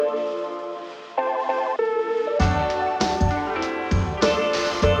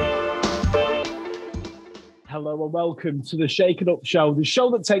Hello and welcome to the Shake It Up Show, the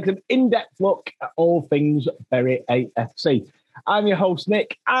show that takes an in-depth look at all things Bury AFC. I'm your host,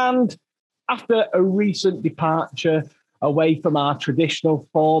 Nick, and after a recent departure away from our traditional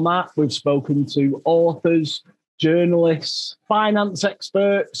format, we've spoken to authors, journalists, finance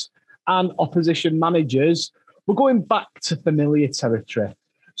experts, and opposition managers. We're going back to familiar territory.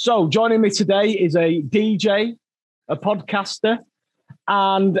 So joining me today is a DJ, a podcaster,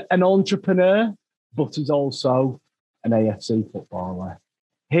 and an entrepreneur, but he's also an AFC footballer.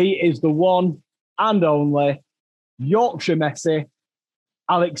 He is the one and only Yorkshire Messi,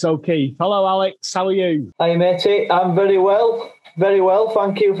 Alex O'Keefe. Hello, Alex. How are you? Hi, matey. I'm very well. Very well.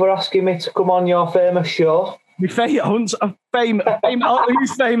 Thank you for asking me to come on your famous show. Who's famous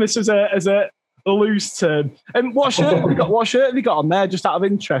as a loose term. And what shirt have you got? What shirt have you got on there? Just out of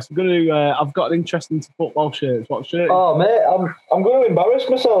interest, I've got an interest in football shirts. What shirt? Oh, mate, I'm going to embarrass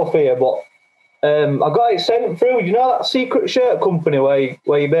myself here, but I got it sent through. You know that secret shirt company where you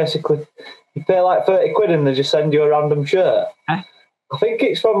basically you pay like 30 quid and they just send you a random shirt? Eh? I think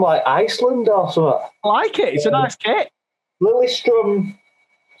it's from like Iceland or something. I like it. It's a nice kit. Lillestrom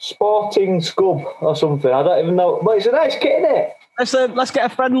Sporting Scub or something. I don't even know, but it's a nice kit, isn't it? Let's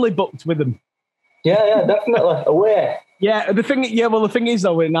get a friendly booked with them. Yeah, definitely. Away. Yeah, the thing is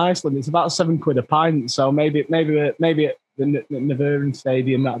though, in Iceland, it's about £7 a pint. So maybe at the Navarian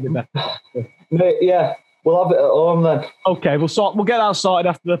Stadium that'd be better. Yeah, we'll have it at home then. Okay, we'll get that sorted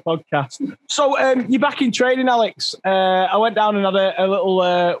after the podcast. So you're back in training, Alex. I went down and had a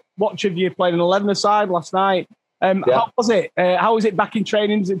little watch of you playing an 11-a-side last night. How was it? How is it back in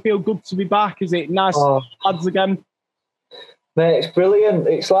training? Does it feel good to be back? Is it nice lads again? Mate, it's brilliant.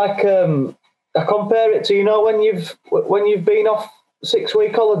 It's like I compare it to when you've been off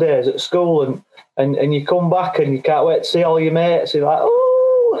 6-week holidays at school and you come back and you can't wait to see all your mates. You're like,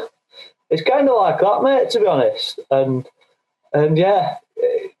 oh, it's kind of like that, mate. To be honest, and yeah,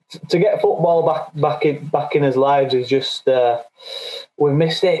 to get football back in his lives is just we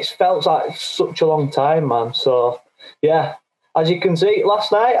missed it. It felt like such a long time, man. So yeah, as you can see,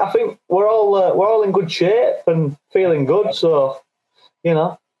 last night I think we're all in good shape and feeling good. So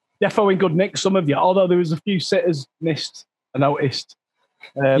Defo in good nick, some of you. Although there was a few sitters missed, I noticed.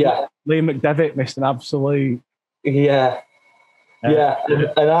 Liam McDevitt missed an absolute. Yeah. And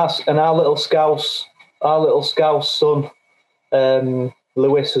our little Scouse son,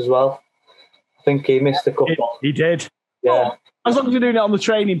 Lewis as well. I think he missed a couple. He did. Yeah. As long as you're doing it on the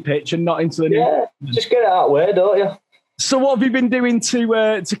training pitch and not into the just get it out of the way, don't you? So what have you been doing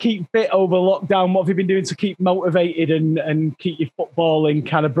to keep fit over lockdown? What have you been doing to keep motivated and keep your footballing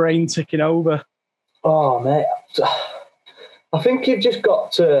kind of brain ticking over? Oh, mate. I think you've just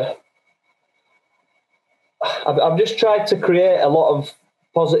got to... I've just tried to create a lot of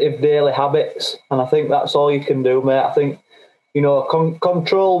positive daily habits, and I think that's all you can do, mate. I think,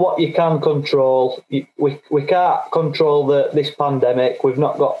 control what you can control. We can't control this pandemic. We've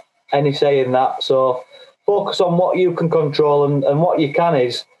not got any say in that, so focus on what you can control, and what you can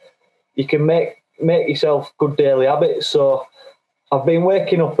is you can make yourself good daily habits. So I've been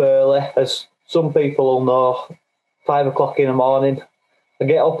waking up early, as some people will know, 5 o'clock in the morning. I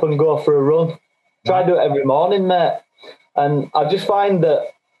get up and go for a run. Try to do it every morning, mate. And I just find that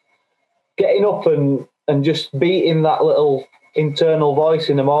getting up and just beating that little internal voice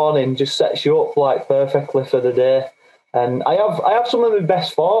in the morning just sets you up like perfectly for the day. And I have some of my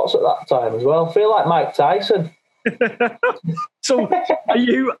best thoughts at that time as well. I feel like Mike Tyson. So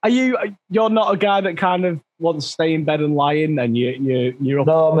you're not a guy that kind of wants to stay in bed and lie in, then you're up?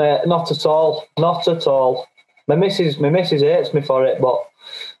 No, mate, not at all. Not at all. My missus hates me for it, but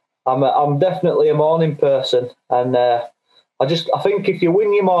I'm definitely a morning person, and I think if you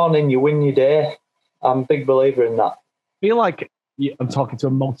win your morning, you win your day. I'm a big believer in that. I feel like I'm talking to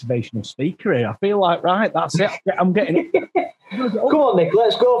a motivational speaker here. I feel like, right, that's it. I'm getting it. Come on, Nick,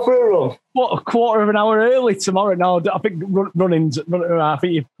 let's go for a run. What, a quarter of an hour early tomorrow? No, I think running. I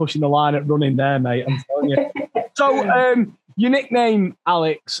think you're pushing the line at running there, mate. I'm telling you. So, your nickname,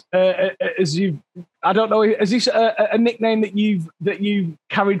 Alex, I don't know, is this a nickname that you've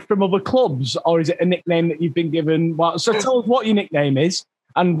carried from other clubs, or is it a nickname that you've been given? Well, so tell us what your nickname is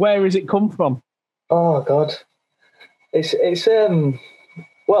and where has it come from? Oh God, it's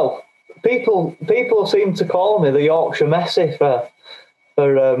well, people seem to call me the Yorkshire Messi for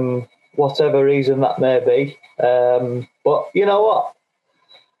whatever reason that may be. But you know what?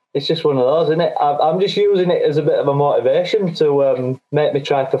 It's just one of those, isn't it? I'm just using it as a bit of a motivation to make me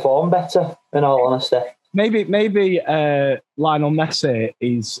try to perform better, in all honesty. Maybe Lionel Messi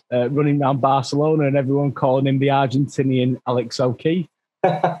is running around Barcelona and everyone calling him the Argentinian Alex O'Keefe.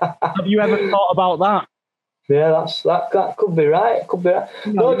 Have you ever thought about that? Yeah, that could be right. Could be right.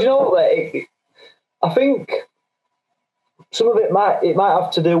 No, do you know what, mate? I think some of it might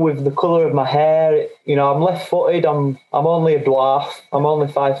have to do with the colour of my hair. You know, I'm left-footed. I'm only a dwarf. I'm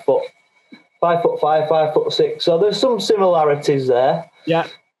only 5 foot, 5'5", 5'6". So there's some similarities there. Yeah.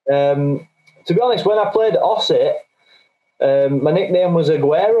 To be honest, when I played at Ossett, my nickname was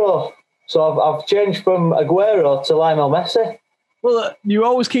Aguero. So I've changed from Aguero to Lionel Messi. Well, you're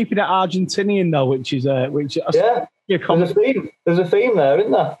always keeping it Argentinian though, which is yeah. There's a theme there,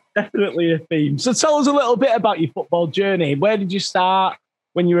 isn't there? Definitely a theme. So tell us a little bit about your football journey. Where did you start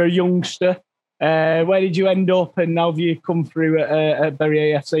when you were a youngster? Where did you end up, and now have you come through at Bury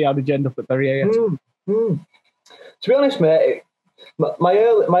AFC? How did you end up at Bury AFC? To be honest, mate, my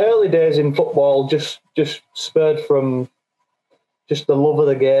early days in football just spurred from just the love of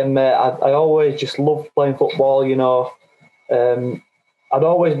the game, mate. I always just loved playing football. You know, I'd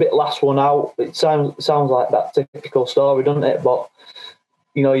always be last one out. It sounds like that typical story, doesn't it? But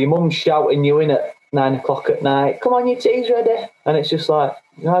you know, your mum's shouting you in at 9 o'clock at night. Come on, your tea's ready, and it's just like,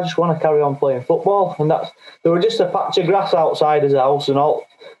 you know, I just want to carry on playing football. And there was just a patch of grass outside his house, and all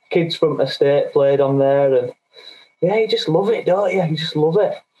kids from the estate played on there, and yeah, you just love it, don't you? You just love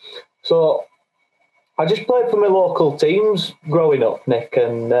it. So I just played for my local teams growing up, Nick,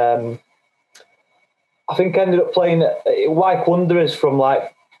 and I think I ended up playing at Wyke Wanderers from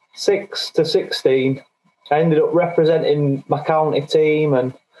like 6 to 16. I ended up representing my county team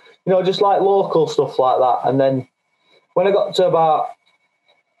and, you know, just like local stuff like that. And then when I got to about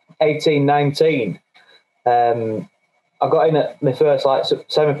 18, 19, I got in at my first like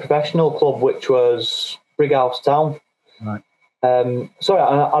semi-professional club, which was Brighouse Town. Right. Sorry,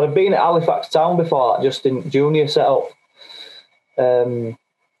 I'd have been at Halifax Town before that, just in junior setup.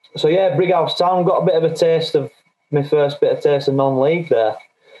 So yeah, Brighouse Town, got a bit of a taste of my first bit of taste of non-league there,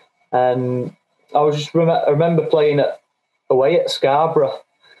 and I was just I remember playing away at Scarborough,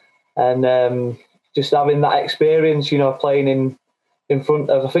 and just having that experience, you know, playing in front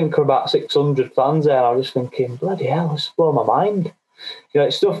of, I think, about 600 fans there. And I was just thinking, bloody hell, this blew my mind. You know,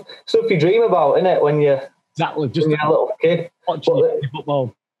 it's stuff you dream about, isn't it, when you're exactly just when you're a little kid watching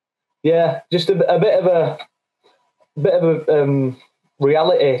football. Yeah, just a bit of a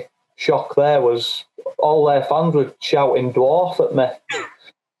reality shock there was all their fans were shouting dwarf at me.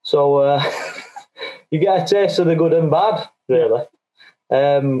 So you get a taste of the good and bad, really.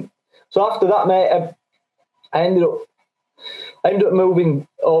 So after that, mate, I ended up moving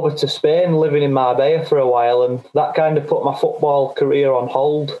over to Spain, living in Marbella for a while, and that kind of put my football career on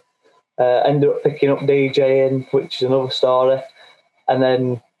hold. Ended up picking up DJing, which is another story. And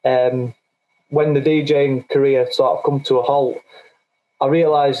then when the DJing career sort of come to a halt, I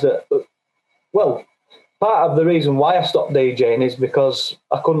realised that, well, part of the reason why I stopped DJing is because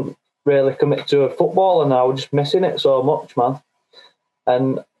I couldn't really commit to football, and I was just missing it so much, man.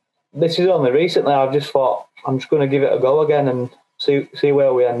 And this is only recently I've just thought I'm just going to give it a go again and see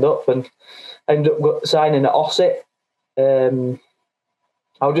where we end up, and end up signing at Ossett. I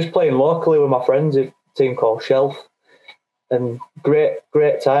was just playing locally with my friends, a team called Shelf, and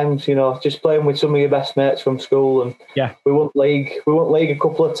great times, you know, just playing with some of your best mates from school. And yeah, we won league a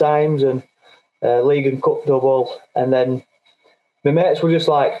couple of times, and league and cup double. And then my mates were just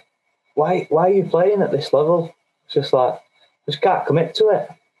like, why are you playing at this level? It's just like, I just can't commit to it.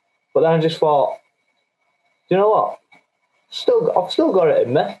 But then I just thought, you know what? I've still got it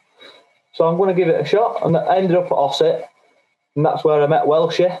in me, so I'm going to give it a shot. And I ended up at Ossett, and that's where I met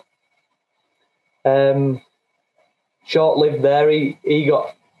Welshie. Short-lived there. He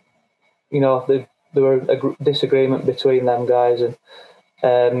got, you know, there were a disagreement between them guys, and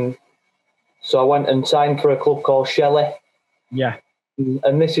so I went and signed for a club called Shelley. Yeah.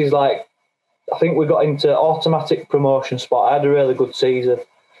 And this is like, I think we got into automatic promotion spot. I had a really good season.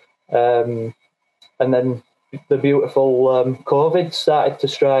 And then the beautiful COVID started to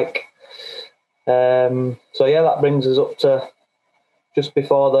strike. So yeah, that brings us up to just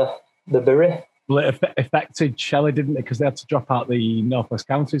before the Bury. Well, it affected Shelley, didn't it? Because they had to drop out the North West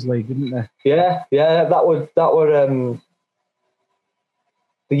Counties League, didn't they? Yeah. That were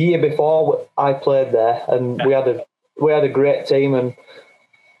the year before I played there, and yeah. we had a great team, and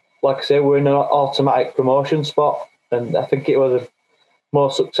like I say, we're in an automatic promotion spot, and I think it was the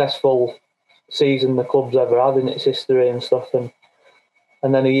most successful season the club's ever had in its history and stuff. And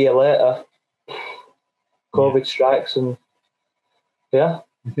then a year later, COVID strikes, and yeah.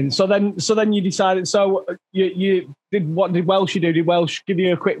 So then you decided. So you did. What did Welsh do? Did Welsh give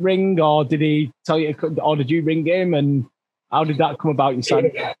you a quick ring, or did he tell you, or did you ring him? And how did that come about? You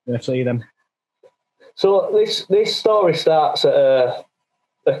signed FC then. So this story starts at a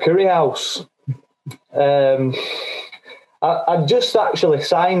curry house I just actually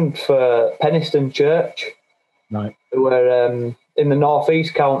signed for Penistone Church, Right. who were in the North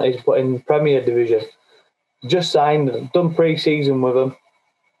East counties, but in Premier Division. Just signed, done pre-season with them,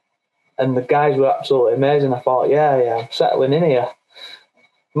 and the guys were absolutely amazing. I thought, yeah, I'm settling in here.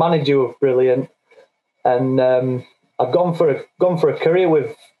 Manager was brilliant, and I've gone for a career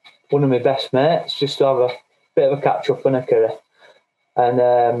with one of my best mates, just to have a bit of a catch up in a career,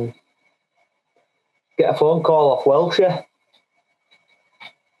 and get a phone call off Welshire,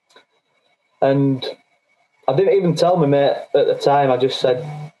 and I didn't even tell my mate at the time. I just said,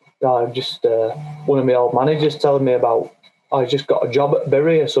 just one of my old managers telling me about, I just got a job at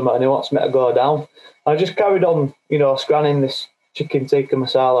Bury or something and he wants me to go down. I just carried on, scanning this chicken tikka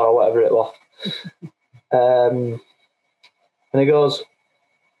masala or whatever it was. And he goes,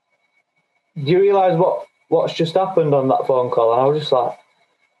 do you realise what's just happened on that phone call? And I was just like,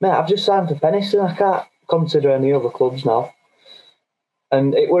 mate, I've just signed for Penistone. I can't consider any other clubs now.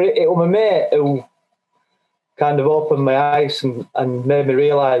 And it were my mate who kind of opened my eyes and made me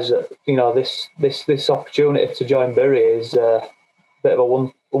realise that, this opportunity to join Bury is a bit of a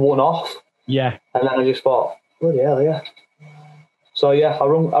one-off. Yeah. And then I just thought, bloody hell, yeah. So yeah, I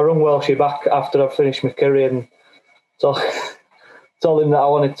rung Welshie back after I finished my career and told him that I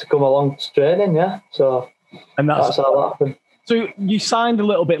wanted to come along to training, yeah. So that's how that happened. So you signed a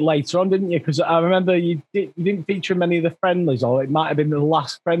little bit later on, didn't you? Because I remember you didn't feature in many of the friendlies, or it might have been the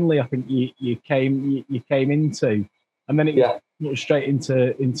last friendly I think you came into, and then it was straight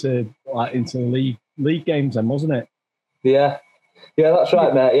into the league games, then, wasn't it? Yeah, that's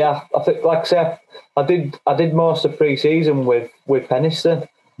right, mate. Yeah, I think, like I said, I did most of pre-season with Penistone.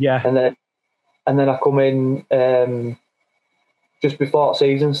 Yeah, and then I come in just before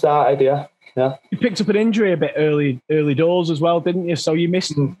season started. Yeah. Yeah. You picked up an injury a bit early doors as well, didn't you? So you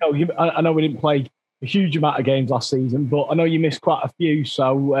missed. I know we didn't play a huge amount of games last season, but I know you missed quite a few.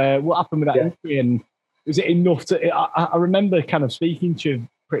 So what happened with that injury? And was it enough to? I remember kind of speaking to you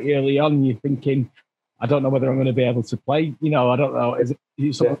pretty early on. You thinking, I don't know whether I'm going to be able to play. I don't know. Is it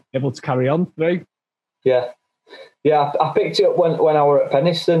something able to carry on through? Yeah. I picked it up when I were at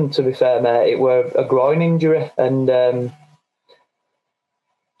Penistone. To be fair, mate, it were a groin injury, and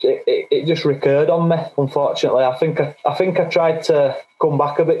it just recurred on me, unfortunately. I think I tried to come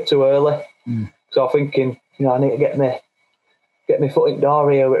back a bit too early. So I'm thinking, I need to get my foot in the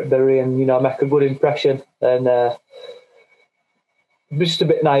door here at Bury and, make a good impression. And just a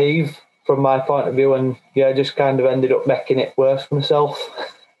bit naive from my point of view, and just kind of ended up making it worse for myself.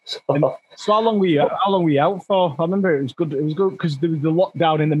 So how long were you out for? I remember it was good because there was the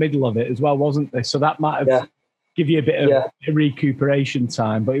lockdown in the middle of it as well, wasn't there? So that might have give you a bit of recuperation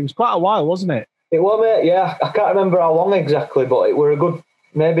time, but it was quite a while, wasn't it? It was, mate. Yeah, I can't remember how long exactly, but it were a good,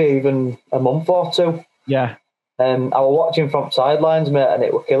 maybe even a month or two. Yeah. I was watching from sidelines, mate, and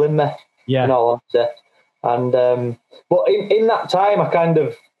it were killing me. Yeah. In all honesty. And but in that time, I kind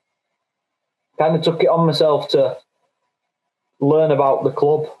of took it on myself to learn about the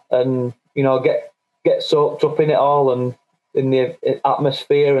club and get soaked up in it all and in the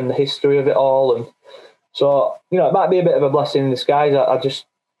atmosphere and the history of it all. And so, it might be a bit of a blessing in disguise. I just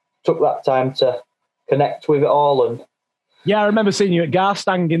took that time to connect with it all. And yeah, I remember seeing you at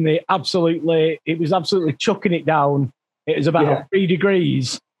Garstang it was absolutely chucking it down. It was about 3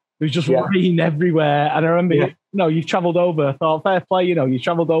 degrees. It was just rain everywhere. And I remember, you've travelled over. I thought, fair play, you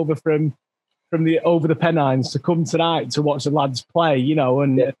travelled over from over the Pennines to come tonight to watch the lads play,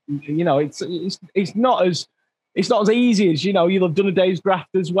 it's not as easy as, you'll have done a day's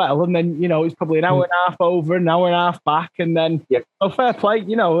graft as well. And then, it's probably an hour and a half over, an hour and a half back. And then, fair play,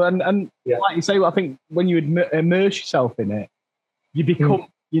 and like you say, I think when you immerse yourself in it, you become,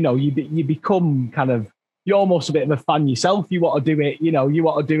 you become kind of, you're almost a bit of a fan yourself. You want to do it, you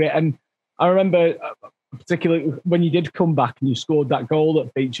want to do it. And I remember particularly when you did come back and you scored that goal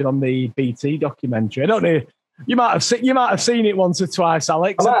that featured on the BT documentary. I don't know. You might have seen it once or twice,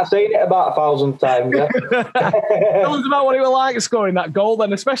 Alex. I might have seen it about 1,000 times. Yeah. Tell us about what it was like scoring that goal,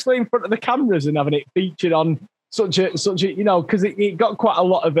 then, especially in front of the cameras and having it featured on such a because it got quite a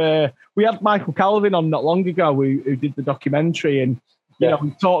lot of. We had Michael Calvin on not long ago who did the documentary, and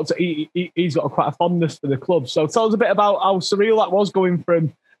we talked. He's got quite a fondness for the club. So tell us a bit about how surreal that was going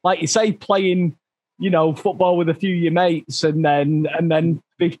from, like you say, playing football with a few of your mates, and then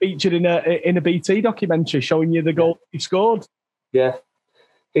be featured in a BT documentary showing you the goal you scored. Yeah,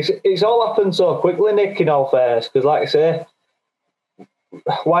 it's all happened so quickly, Nick. In all fairness, because like I say,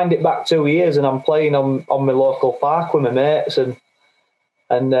 wind it back 2 years, and I'm playing on my local park with my mates, and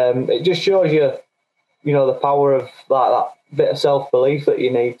it just shows you, the power of like that bit of self belief that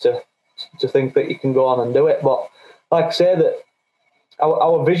you need to to think that you can go on and do it. But like I say, that I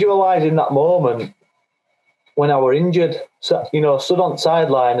was visualising that moment when I were injured, so, stood on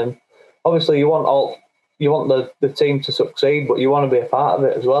sideline, and obviously you want the team to succeed, but you want to be a part of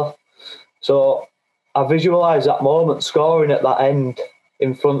it as well. So I visualised that moment, scoring at that end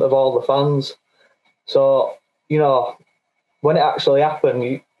in front of all the fans. So, when it actually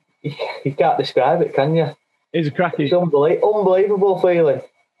happened, you can't describe it, can you? It's a cracking. It's unbelievable feeling.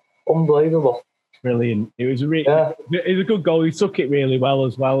 Unbelievable. Brilliant. It was it was a good goal. He took it really well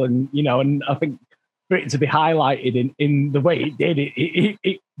as well. And, and I think for it to be highlighted in the way it did,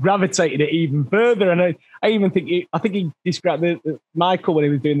 it gravitated it even further. And I even think, he described Michael, when he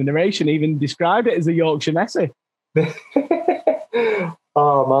was doing the narration, even described it as a Yorkshire Messi.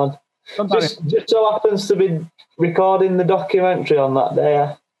 Oh, man. Just so happens to be recording the documentary on that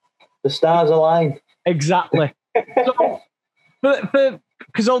day. The stars align. Exactly. So,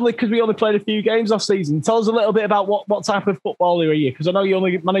 because we only played a few games last season, tell us a little bit about what type of footballer are you? Because I know you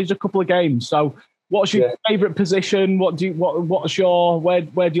only managed a couple of games. So, what's your favourite position? Where do you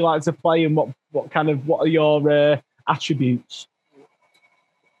like to play, and what are your attributes?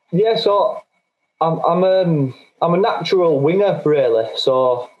 Yeah, so I'm a natural winger, really.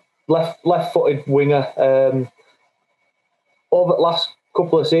 So left-footed winger. Over the last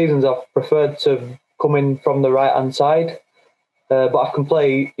couple of seasons, I've preferred to come in from the right-hand side, but I can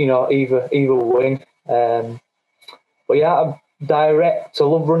play, either wing. But yeah, I'm direct. I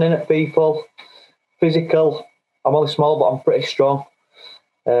love running at people. Physical. I'm only small, but I'm pretty strong.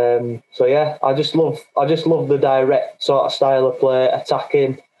 So yeah, I just love the direct sort of style of play,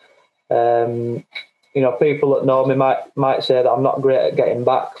 attacking. People that know me might say that I'm not great at getting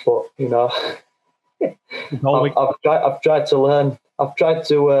back, but I've tried to learn. I've tried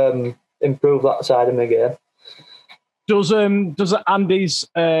to improve that side of my game. Does Andy's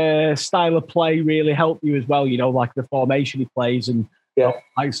style of play really help you as well? Like the formation he plays and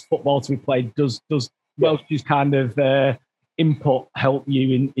likes football to be played. Does Welsh's kind of input help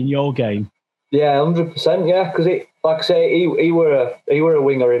you in your game? Yeah, 100%. Yeah, because like I say, he were a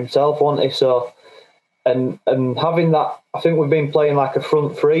winger himself, wasn't he? So, and having that, I think we've been playing like a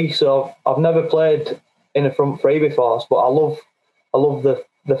front three. So I've never played in a front three before, but I love the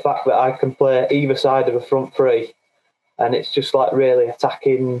fact that I can play either side of a front three, and it's just like really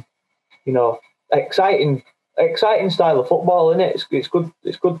attacking, exciting style of football, isn't it? It's good.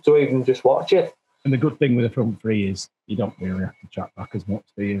 It's good to even just watch it. And the good thing with a front three is you don't really have to track back as much,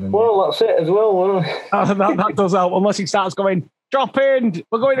 do you? Well, that's it as well. that does help, unless he starts going, drop in,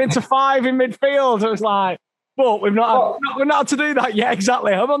 we're going into 5 in midfield. It's like, but we're not to do that yet.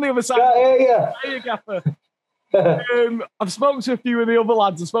 Exactly. I'm on the other side. Yeah. There you Gaffer. I've spoken to a few of the other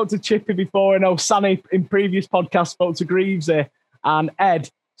lads. I spoke to Chippy before. I know Sanny in previous podcasts spoke to Greavesy and Ed.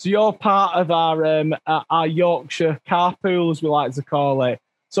 So you're part of our Yorkshire carpool, as we like to call it.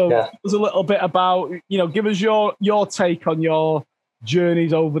 So Tell us a little bit about, give us your take on your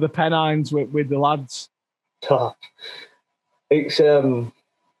journeys over the Pennines with the lads. It's I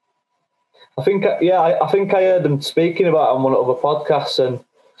think I heard them speaking about it on one of the podcasts, and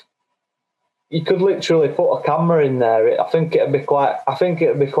you could literally put a camera in there. I think it'd be quite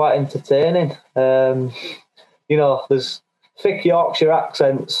entertaining. There's thick Yorkshire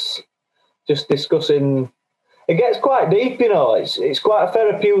accents, just discussing. It gets quite deep, It's quite a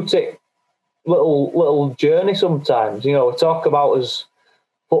therapeutic little journey sometimes. We talk about as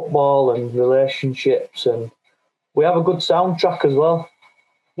football and relationships, and we have a good soundtrack as well.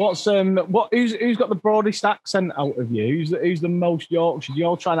 Who's got the broadest accent out of you? Who's the most Yorkshire? You're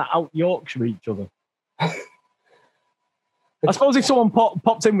all trying to out Yorkshire each other. I suppose if someone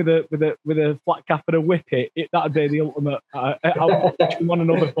popped in with a flat cap and a whippet, that'd be the ultimate out one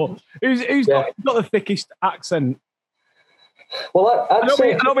another. But who's got the thickest accent? Well, I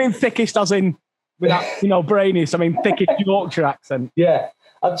don't mean thickest as in without brainiest. I mean thickest Yorkshire accent. Yeah,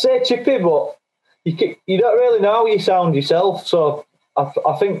 I'd say Chippy, but you don't really know how you sound yourself. So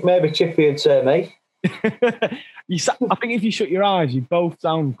I think maybe Chippy would say me. I think if you shut your eyes, you both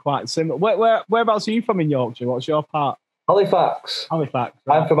sound quite similar. Whereabouts are you from in Yorkshire? What's your part? Halifax. Right.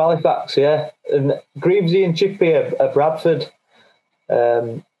 I'm from Halifax, yeah. And Greavesy and Chippy are Bradford.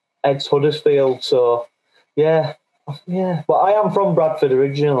 Ed's Huddersfield. So, yeah. But I am from Bradford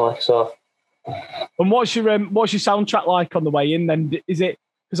originally, so. And what's your soundtrack like on the way in? Then is it?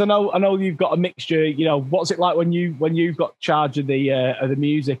 Because I know you've got a mixture. What's it like when you've got charge of the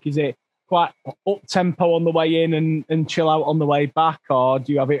music? Is it quite up tempo on the way in and chill out on the way back, or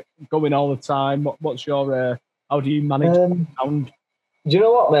do you have it going all the time? What's your how do you manage sound? Do you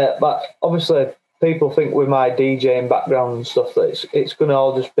know what, mate? But obviously, people think with my DJing background and stuff that it's going to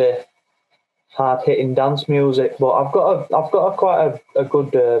all just be hard hitting dance music. But I've got quite a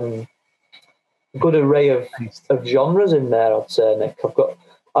good array of genres in there. I'd say, Nick.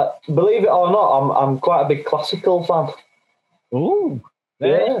 Believe it or not, I'm quite a big classical fan. Oh,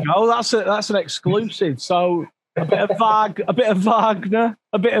 there you go. That's an exclusive. So a bit of Wagner,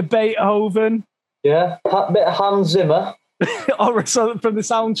 a bit of Beethoven. Yeah, a bit of Hans Zimmer. Or so from the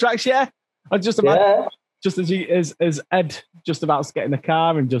soundtracks, yeah. I just imagine, just as Ed just about to get in the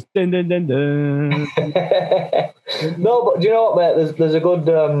car and just dun dun dun dun. No, but do you know what, mate? There's a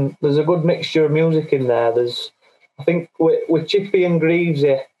good mixture of music in there. I think with Chippy and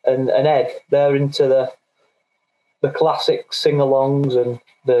Greavesy and Ed, they're into the classic sing-alongs and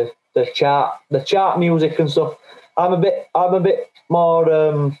the chart music and stuff. I'm a bit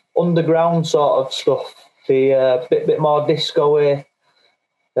more underground sort of stuff. The bit more disco-y,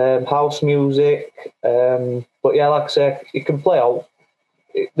 house music. But yeah, like I say, you can play out.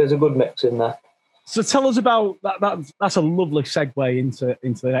 There's a good mix in there. So tell us about that. That's a lovely segue into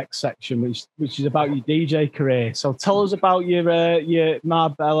the next section, which is about your DJ career. So tell us about your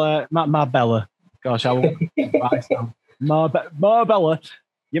Marbella. Gosh, I won't Marbella.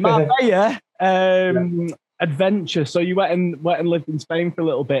 Your Marbella adventure. So you went and lived in Spain for a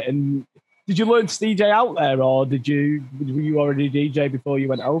little bit. And did you learn to DJ out there, or were you already DJ before you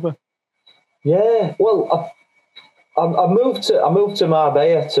went over? Yeah, well, I moved to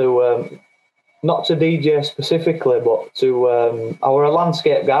Marbella to. Not to DJ specifically, but to I were a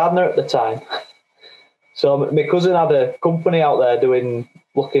landscape gardener at the time. So my cousin had a company out there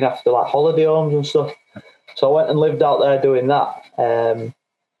looking after like holiday homes and stuff. So I went and lived out there doing that.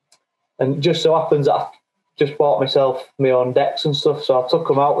 And just so happens that I just bought myself my own decks and stuff. So I took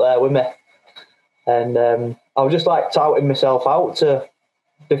them out there with me. And I was just like touting myself out to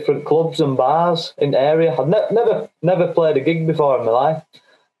different clubs and bars in the area. I'd never played a gig before in my life.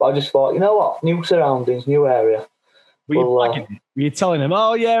 But I just thought, you know what, new surroundings, new area. Were you telling him,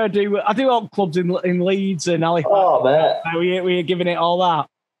 oh yeah, I do old clubs in Leeds and Halifax? Oh mate, were you giving it all that?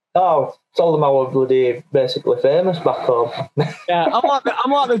 Oh, told them I was bloody basically famous back home. Yeah, I'm like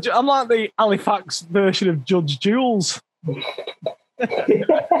the Halifax version of Judge Jules. Yeah,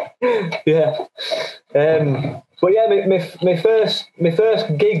 but yeah, my first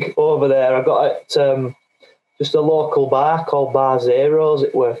gig over there, I got at just a local bar called Bar Zeros.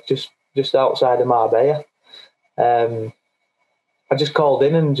 It was just outside of Marbella. I just called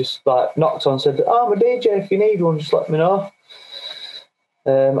in and just like knocked on and said, "Oh, I'm a DJ. If you need one, just let me know."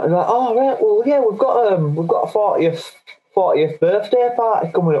 And like, "Oh, right. Well, yeah, we've got a 40th birthday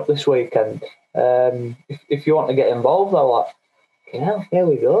party coming up this weekend. If you want to get involved," I was like, "Yeah, here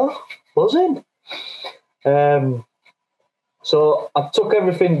we go, buzzing." So I took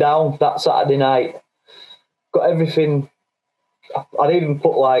everything down that Saturday night. Got everything. I'd even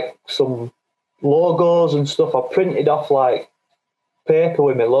put like some logos and stuff. I printed off like paper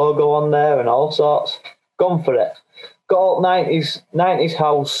with my logo on there and all sorts. Gone for it. Got all 90s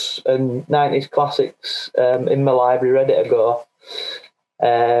house and 90s classics in my library ready to go.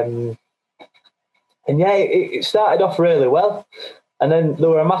 And yeah, it started off really well. And then there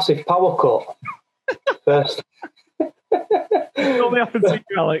were a massive power cut first. It only happened to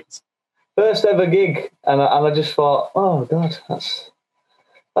you, Alex. First ever gig, and I just thought, oh God, that's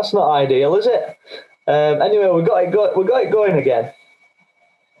not ideal, is it? Anyway, we got it going again,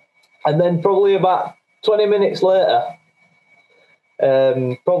 and then probably about 20 minutes later,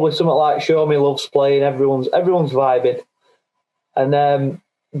 probably something like "Show Me Love's" playing, everyone's vibing, and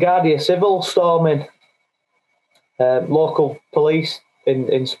Guardia Civil storming, local police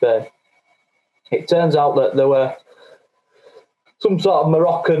in Spain. It turns out that there were some sort of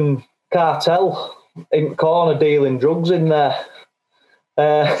Moroccan cartel in corner dealing drugs in there.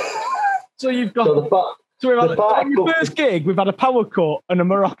 So you've got on your first gig, we've had a power cut and a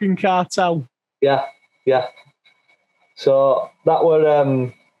Moroccan cartel. Yeah. So that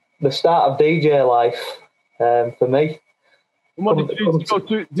were the start of DJ life for me. And what did you go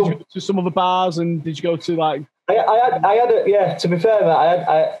to? Did you go to some other bars and did you go to like? I had to be fair,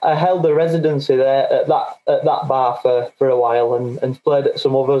 mate, I held a residency there at that bar for a while and played at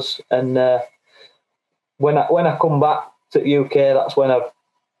some others. And when I come back to the UK, that's when I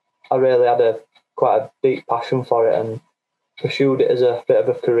really had quite a deep passion for it and pursued it as a bit of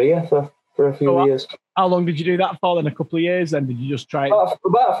a career for a few years. How long did you do that for? Then a couple of years. Then did you just try?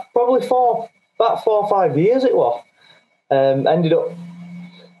 About 4 or 5 years it was.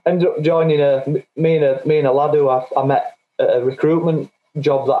 Ended up joining me and a lad who I met at a recruitment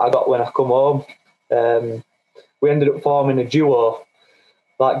job that I got when I come home. We ended up forming a duo,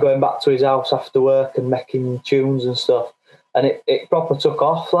 like going back to his house after work and making tunes and stuff. And it proper took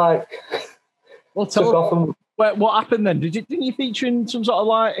off. Like Well, tell us what happened then. Didn't you feature in some sort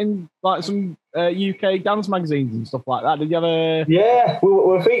of some UK dance magazines and stuff like that? Did you have a? Yeah, we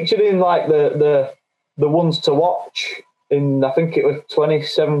were featured in like the ones to watch in, I think it was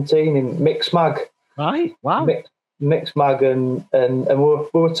 2017 in Mixmag. Right. Wow. Mixmag and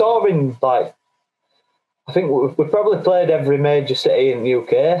we were touring, like, I think we probably played every major city in the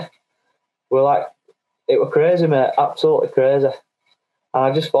UK. We're like, it was crazy, mate, absolutely crazy. And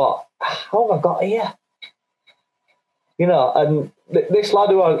I just thought, how have I got here? You know, and this lad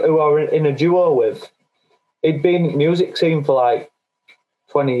who I were in a duo with, he'd been in the music scene for like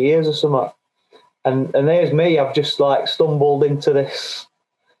 20 years or something. And there's me, I've just like stumbled into this,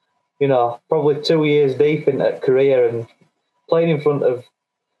 you know, probably 2 years deep into a career and playing in front of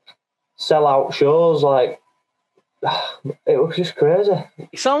sell-out shows, like, it was just crazy.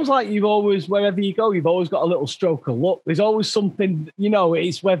 It sounds like you've always, wherever you go, you've always got a little stroke of luck. There's always something, you know,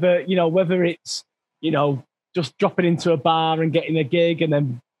 it's whether it's, you know, just dropping into a bar and getting a gig and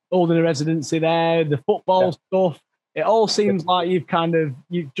then holding a residency there, the football stuff. It all seems like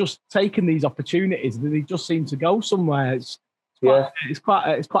you've just taken these opportunities and they just seem to go somewhere. It's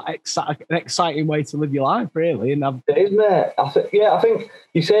quite an exciting way to live your life, really. And it is, mate. I think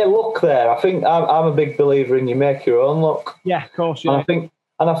you say luck there. I think I'm a big believer in you make your own luck. Yeah, of course. Yeah. And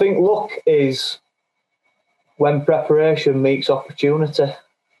I think luck is when preparation meets opportunity.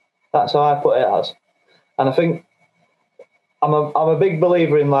 That's how I put it as. And I think I'm a big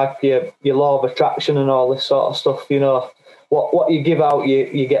believer in like your law of attraction and all this sort of stuff. You know, what you give out,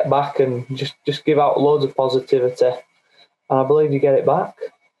 you get back, and just give out loads of positivity. And I believe you get it back.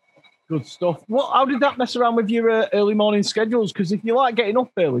 Good stuff. How did that mess around with your early morning schedules? Because if you like getting up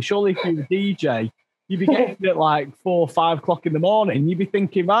early, surely if you're a DJ, you'd be getting at like 4 or 5 o'clock in the morning. You'd be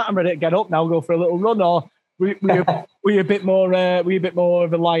thinking, right, I'm ready to get up now, go for a little run. Or were you a bit more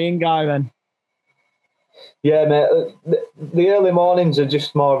of a lying guy then? Yeah, mate. The early mornings are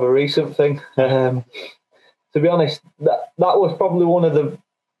just more of a recent thing. To be honest, that was probably one of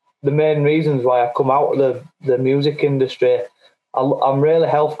the main reasons why I come out of the music industry. I'm really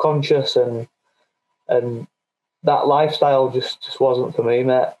health conscious, and that lifestyle just wasn't for me,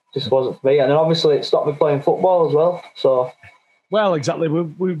 mate. Just wasn't for me. And then obviously it stopped me playing football as well. So, well, exactly.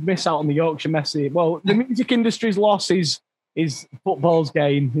 We miss out on the Yorkshire Messi. Well, the music industry's loss is football's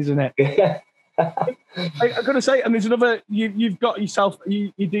gain, isn't it? Yeah. I've got to say, and there's another. You've got yourself.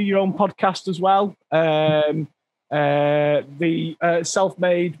 You do your own podcast as well. The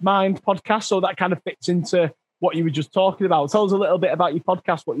Self-Made Mind podcast. So that kind of fits into what you were just talking about. Tell us a little bit about your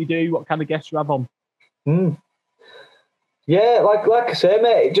podcast, what you do, what kind of guests you have on. Yeah, like I say,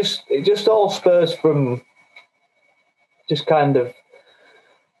 mate, it just all spurs from just kind of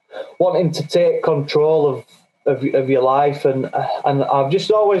wanting to take control of your life, and I've just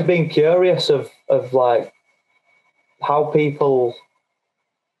always been curious of like how people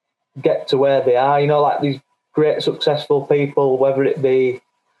get to where they are. You know, like these great successful people, whether it be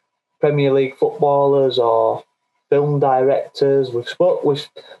Premier League footballers or film directors.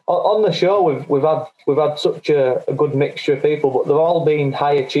 On the show we've had such a good mixture of people, but they've all been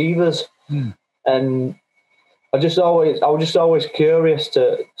high achievers. And I was just always curious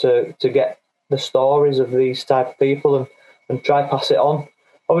to get the stories of these type of people and try pass it on.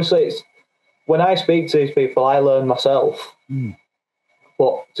 Obviously, it's when I speak to these people, I learn myself.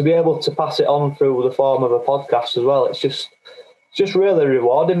 But to be able to pass it on through the form of a podcast as well, it's just really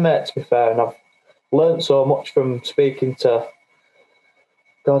rewarding, mate, to be fair. And I've learned so much from speaking to,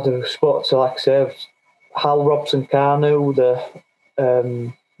 I spoke to, like I say, Hal Robson-Kanu,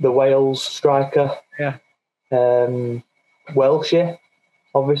 the Wales striker. Yeah. Welshie,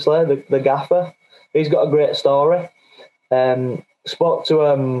 obviously, the gaffer. He's got a great story. Spoke to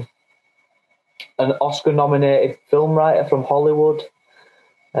an Oscar-nominated film writer from Hollywood.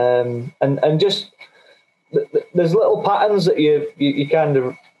 And just there's little patterns that you kind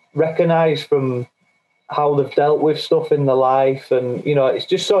of recognise from how they've dealt with stuff in their life, and you know, it's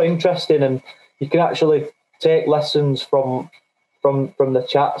just so interesting, and you can actually take lessons from the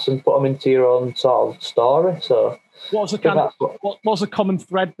chats and put them into your own sort of story. So what's the common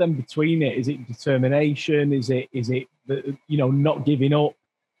thread then between it? Is it determination? Is it the, you know, not giving up?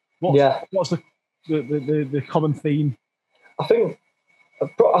 What's the common theme? I think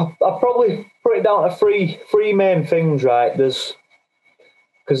I'll probably put it down to three main things, right? There's,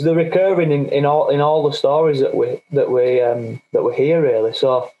 because they're recurring in all the stories that we hear, really.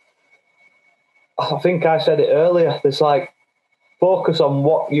 So I think I said it earlier. There's like, focus on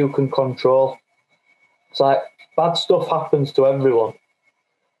what you can control. It's like bad stuff happens to everyone,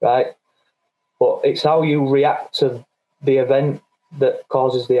 right? But it's how you react to the event that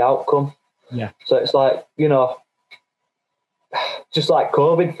causes the outcome. Yeah. So it's like, just like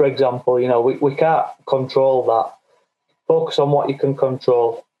COVID, for example, we can't control that. Focus on what you can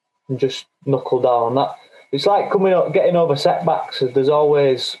control and just knuckle down on that. It's like getting over setbacks. They don't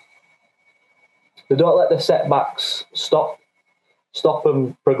let the setbacks stop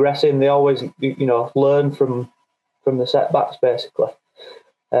them progressing. They always, learn from the setbacks, basically.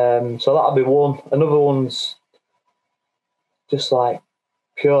 So that'll be one. Another one's just like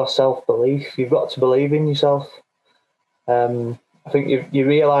pure self-belief. You've got to believe in yourself. I think you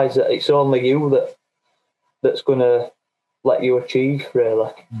realise that it's only you that's going to let you achieve,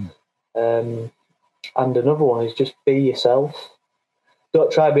 really. And another one is just be yourself.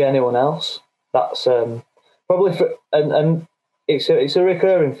 Don't try to be anyone else. That's probably and it's a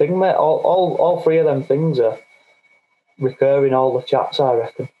recurring thing, mate. All three of them things are recurring. All the chats, I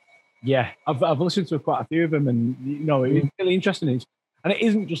reckon. Yeah, I've listened to quite a few of them, and it's really interesting. And it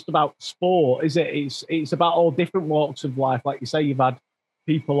isn't just about sport, is it? It's about all different walks of life. Like you say, you've had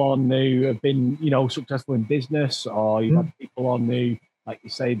people on who have been, successful in business, or you've had people on who, like you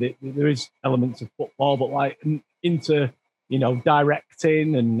say, that there is elements of football, but like into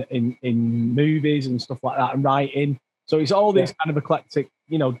directing and in movies and stuff like that, and writing. So it's all these kind of eclectic,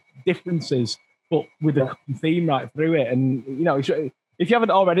 differences, but with a common theme right through it. And if you haven't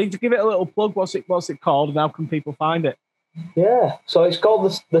already, to give it a little plug, what's it called, and how can people find it? Yeah, so it's called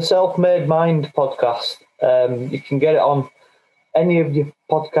the Self-Made Mind podcast. You can get it on any of your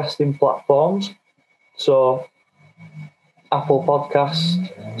podcasting platforms. So Apple Podcasts,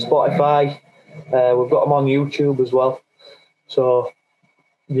 Spotify. We've got them on YouTube as well. So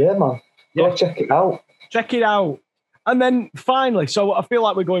yeah, man, go check it out. Check it out. And then finally, so I feel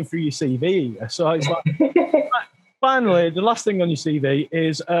like we're going through your CV. So it's like, finally, the last thing on your CV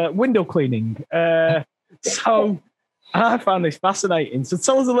is window cleaning. So I found this fascinating. So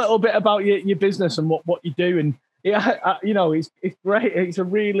tell us a little bit about your business and what you do. And it's great.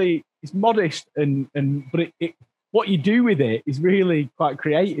 It's modest but what you do with it is really quite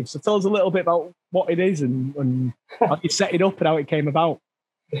creative. So tell us a little bit about what it is and how you set it up and how it came about.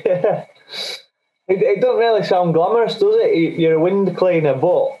 Yeah. It doesn't really sound glamorous, does it? You're a window cleaner,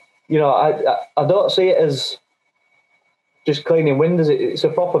 but I don't see it as just cleaning windows. It's a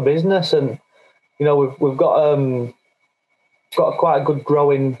proper business, and we've got quite a good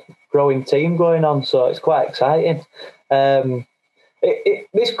growing team going on, so it's quite exciting.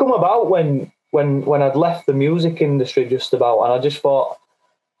 This come about when I'd left the music industry just about, and I just thought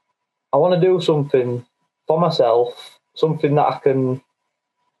I want to do something for myself, something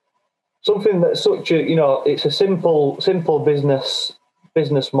that's such a it's a simple business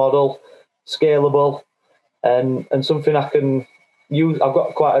model, scalable, and something I can use. I've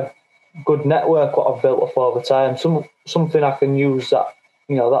got quite a good network what I've built up over time. Something I can use that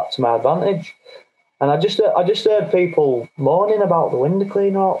that to my advantage. And I just heard people moaning about the window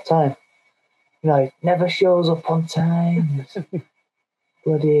cleaner all the time. It never shows up on time.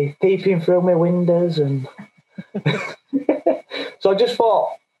 Bloody peeping through my windows, and so I just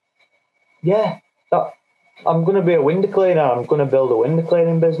thought, I'm going to be a window cleaner. I'm going to build a window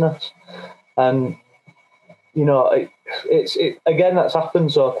cleaning business, and it's again that's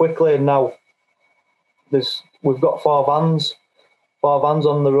happened so quickly. And now we've got four vans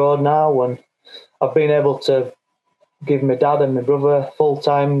on the road now, and I've been able to give my dad and my brother full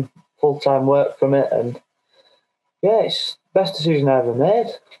time work from it, and it's the best decision I ever made.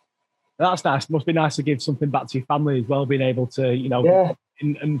 That's nice. It must be nice to give something back to your family as well, being able to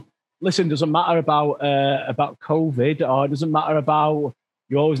and listen, doesn't matter about COVID, or it doesn't matter about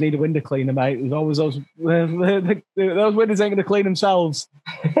you always need a window cleaner, mate. There's always those windows ain't going to clean themselves.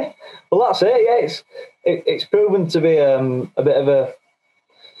 Well, that's it. Yeah, it's proven to be a bit of a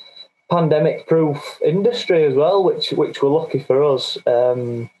pandemic-proof industry as well, which we're lucky for us.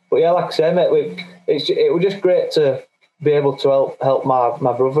 But yeah, like I say, mate, it was just great to be able to help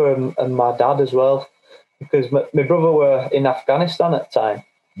my brother and my dad as well, because my brother were in Afghanistan at the time.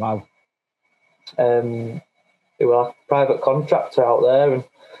 Wow. He was a private contractor out there, and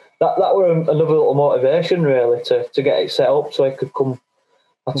that were another little motivation really to get it set up so he could come.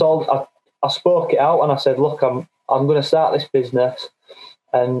 I spoke it out and I said, look, I'm going to start this business,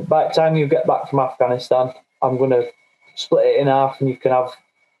 and by the time you get back from Afghanistan, I'm going to split it in half, and you can have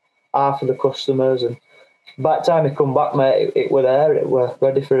half of the customers. And by the time he come back, mate, it were there. It were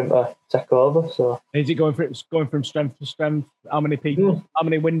ready for him to take over. So is it going from strength to strength? How many people?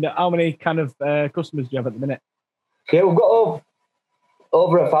 How many kind of customers do you have at the minute? Yeah, we've got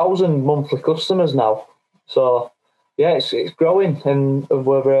over 1,000 monthly customers now. So yeah, it's growing, and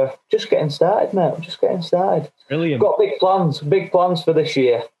we're just getting started, mate. We're just getting started. Brilliant. Got big plans for this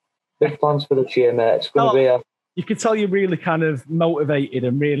year. Big plans for this year, mate. It's going to be a... You can tell you're really kind of motivated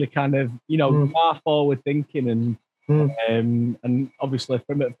and really kind of, far forward thinking, and obviously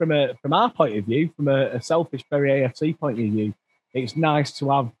from our point of view, from a selfish Bury AFC point of view, it's nice to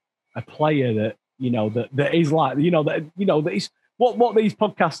have a player that that is like that is what these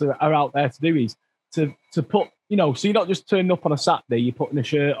podcasts are out there to do is to put so you're not just turning up on a Saturday, you're putting a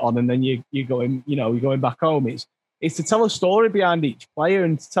shirt on and then you're going back home. It's to tell a story behind each player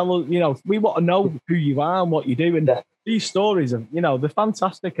and to tell we want to know who you are and what you do, and these stories are they're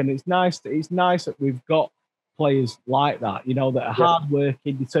fantastic, and it's nice that we've got players like that that are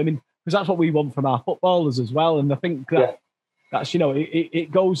hardworking, determined, because that's what we want from our footballers as well. And I think that's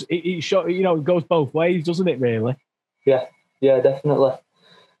it goes both ways, doesn't it? Really? Yeah, definitely.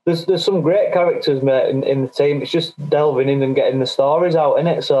 There's some great characters, mate, in the team. It's just delving in and getting the stories out,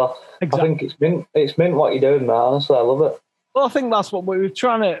 innit? So exactly. I think it's mint what you're doing, mate. Honestly, I love it. Well, I think that's what we're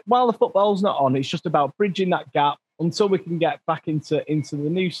trying to. While the football's not on, it's just about bridging that gap until we can get back into the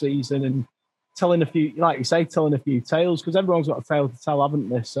new season and telling a few, like you say, telling a few tales, because everyone's got a tale to tell, haven't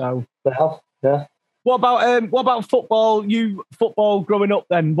they? So they have, yeah. What about football? Football growing up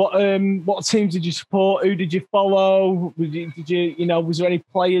then? What teams did you support? Who did you follow? Did you was there any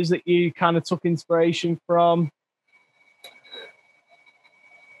players that you kind of took inspiration from?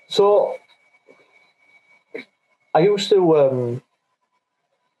 So I used to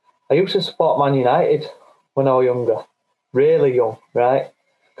support Man United when I was younger, really young, right?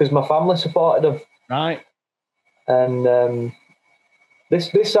 Because my family supported them, right? And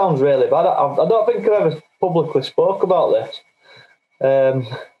This sounds really bad. I don't think I ever publicly spoke about this.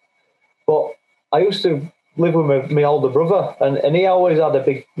 But I used to live with my older brother, and he always had a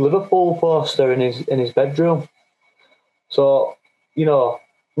big Liverpool poster in his bedroom. So,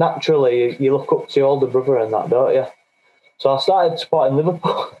 naturally you look up to your older brother and that, don't you? So I started supporting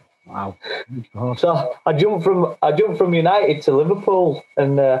Liverpool. Wow. So I jumped from United to Liverpool,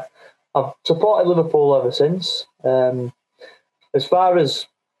 and I've supported Liverpool ever since. As far as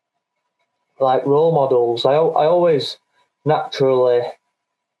like role models, I always naturally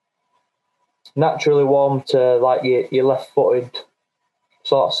warm to like your left-footed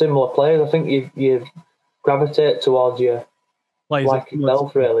sort of similar players. I think you gravitate towards your players like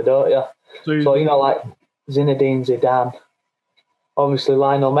yourself, really, don't you? So like Zinedine Zidane, obviously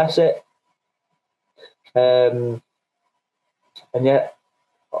Lionel Messi, and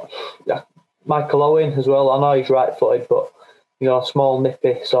Michael Owen as well. I know he's right-footed, but small,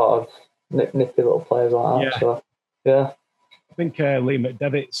 nippy sort of nippy little players like that. Yeah. So, yeah. I think Lee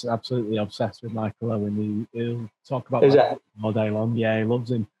McDevitt's absolutely obsessed with Michael Owen. He'll talk about that all day long. Yeah, he loves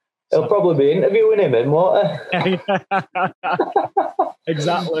him. He'll probably be interviewing him, won't he?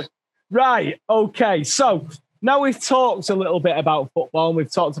 Exactly. Right. Okay. So now we've talked a little bit about football, and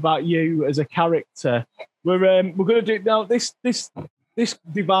we've talked about you as a character. We're going to do now. This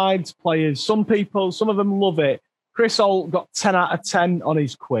divides players. Some of them love it. Chris Holt got 10 out of 10 on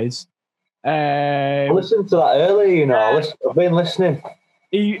his quiz. I listened to that earlier, I've been listening.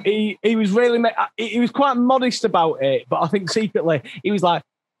 He was really... He was quite modest about it, but I think secretly he was like,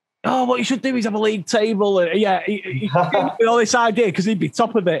 oh, what you should do is have a league table. And he came up with all this idea because he'd be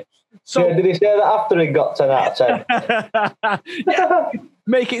top of it. So, did he say that after he got 10 out of 10? Yeah,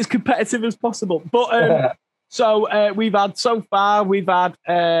 make it as competitive as possible. But... So we've had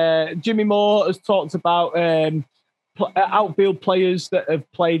Jimmy Moore has talked about outfield players that have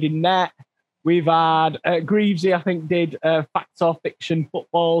played in net. We've had Greavesy, I think, did fact or fiction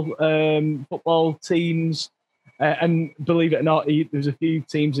football teams. And believe it or not, there's a few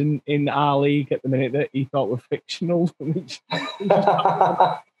teams in our league at the minute that he thought were fictional.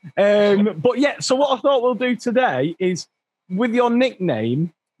 But yeah, so what I thought we'll do today is, with your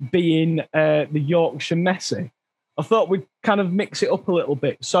nickname being the Yorkshire Messi, I thought we'd kind of mix it up a little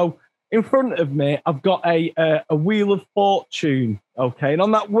bit. So in front of me, I've got a wheel of fortune, okay? And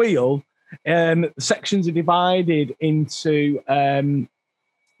on that wheel, sections are divided into either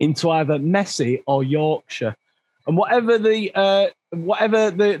Messi or Yorkshire. And whatever the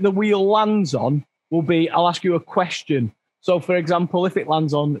wheel lands on will be, I'll ask you a question. So, for example, if it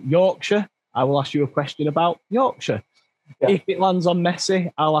lands on Yorkshire, I will ask you a question about Yorkshire. Yeah. If it lands on Messi,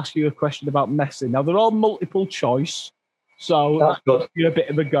 I'll ask you a question about Messi. Now, they're all multiple choice, so that's good. Give you a bit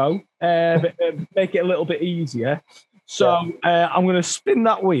of a go. Make it a little bit easier. So I'm going to spin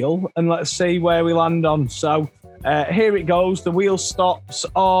that wheel and let's see where we land on. So here it goes. The wheel stops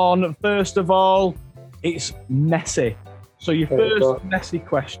on, first of all, it's Messi. So your first Messi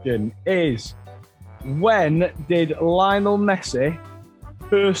question is, when did Lionel Messi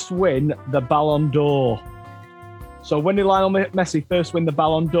first win the Ballon d'Or? So when did Lionel Messi first win the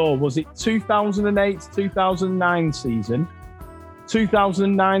Ballon d'Or? Was it 2008 to 2009 season,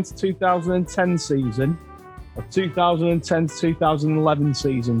 2009 to 2010 season, or 2010 to 2011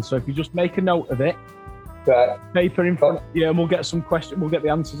 season? So if you just make a note of it, Right. paper in front of you, and we'll get some questions. We'll get the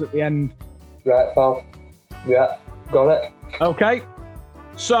answers at the end. Right, pal. Yeah, got it. Okay.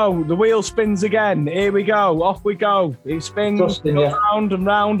 So the wheel spins again. Here we go. Off we go. It spins Trusting goes you. round and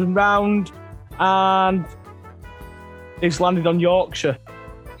round and round, and it's landed on Yorkshire.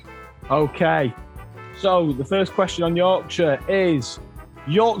 Okay. So the first question on Yorkshire is: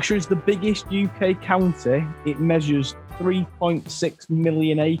 Yorkshire is the biggest UK county. It measures 3.6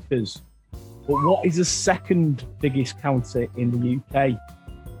 million acres. But what is the second biggest county in the UK?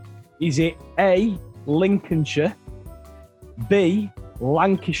 Is it A, Lincolnshire, B,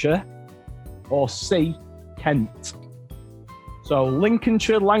 Lancashire, or C, Kent? So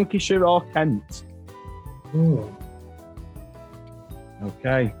Lincolnshire, Lancashire, or Kent?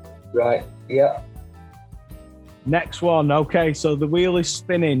 Okay. Right, yeah. Next one. Okay, so the wheel is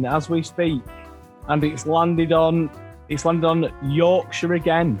spinning as we speak, and it's landed on Yorkshire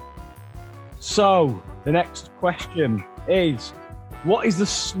again. So the next question is: what is the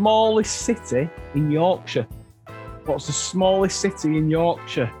smallest city in Yorkshire? What's the smallest city in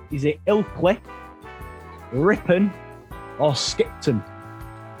Yorkshire? Is it Ilkley, Ripon, or Skipton?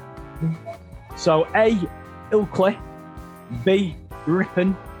 So A, Ilkley, B,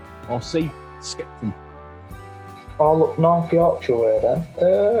 Ripon, or C, Skipton? All up North Yorkshire way then.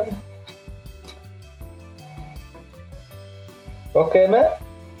 Okay, mate.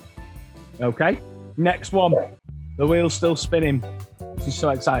 Okay. Next one. The wheel's still spinning. This is so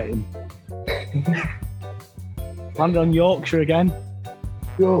exciting. Landed on Yorkshire again.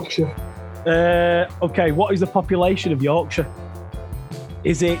 Yorkshire. Okay, what is the population of Yorkshire?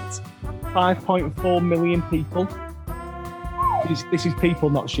 Is it 5.4 million people? This is people,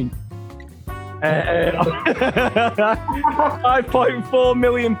 not sheep. 5.4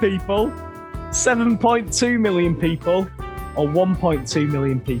 million people, 7.2 million people, or 1.2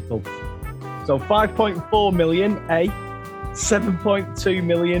 million people? So 5.4 million, A, 7.2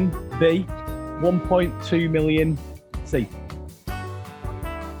 million, B, 1.2 million, C.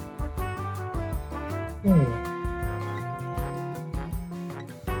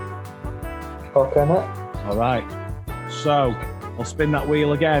 Okay, mate. All right. So I'll spin that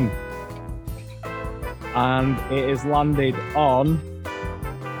wheel again. And it is landed on,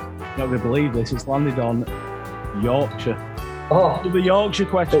 you're not going to believe this, it's landed on Yorkshire. Oh, The Yorkshire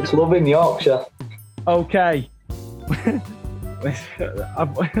question. it's loving Yorkshire. Okay. You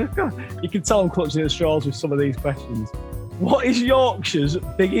can tell I'm clutching at straws with some of these questions. What is Yorkshire's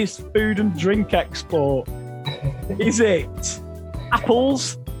biggest food and drink export? Is it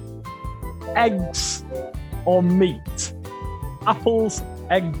apples, eggs, or meat? Apples,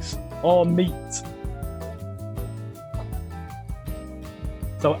 eggs, or meat?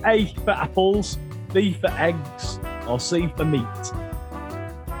 So A for apples, B for eggs, or C for meat?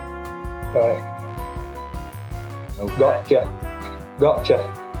 Right. Okay. Gotcha.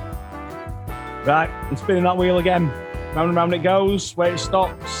 Right, I'm spinning that wheel again. Round and round it goes. Where it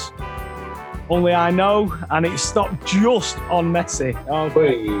stops, only I know, and it stopped just on Messi.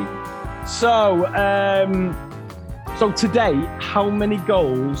 Okay. Whee. So today, how many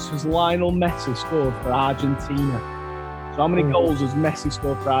goals has Lionel Messi scored for Argentina? So how many goals has Messi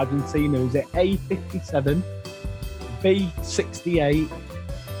scored for Argentina? Is it A, 57, B, 68,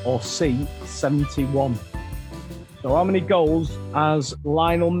 or C, 71? So how many goals has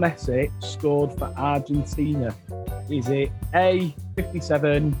Lionel Messi scored for Argentina? Is it A,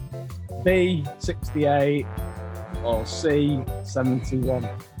 57, B, 68, or C, 71?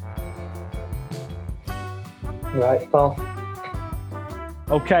 Right, pal.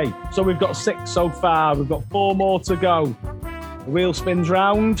 Okay, so we've got 6 so far. We've got 4 more to go. The wheel spins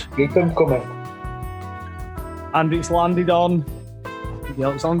round, Keep them coming. and it's landed on.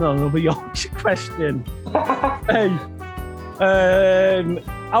 It's landed on another Yorkshire question. Hey,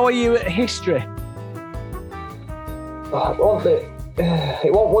 how are you at history?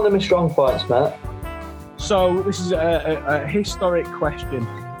 It won't one of my strong points, mate. So this is a historic question.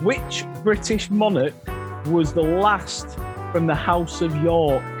 Which British monarch was the last from the House of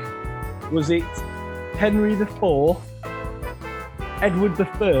York? Was it Henry IV, Edward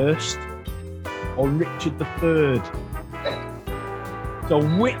I, or Richard III? So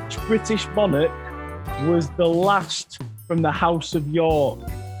which British monarch was the last from the House of York?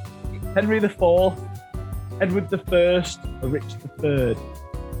 Henry IV, Edward I, or Richard III?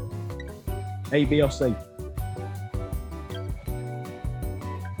 A, B, or C?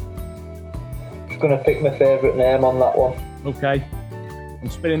 going to pick my favourite name on that one. Okay. I'm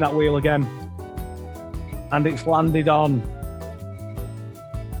spinning that wheel again. And it's landed on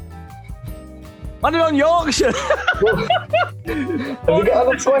Yorkshire. Have you got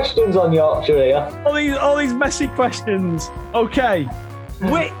other questions on Yorkshire here? All these messy questions. Okay.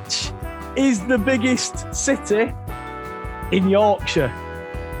 Which is the biggest city in Yorkshire?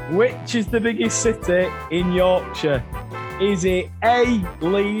 Which is the biggest city in Yorkshire? Is it A,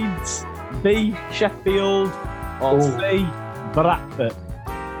 Leeds, B, Sheffield, or C, Bradford?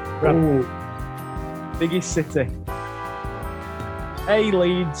 Biggest city. A,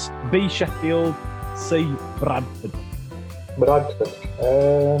 Leeds, B, Sheffield, C, Bradford. Bradford.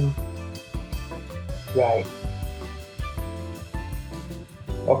 Right.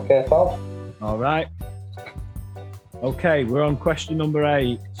 Okay, pal. All right. Okay, we're on question number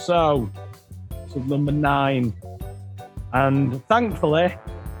 8. So number 9. And thankfully,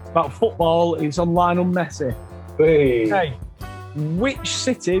 about football, it's on Lionel Messi. Hey. Okay. Which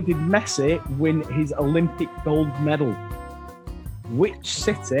city did Messi win his Olympic gold medal? Which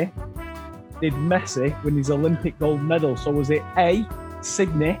city did Messi win his Olympic gold medal? So was it A,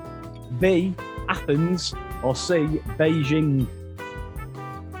 Sydney, B, Athens, or C, Beijing?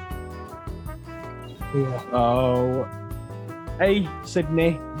 Yeah. Oh, A,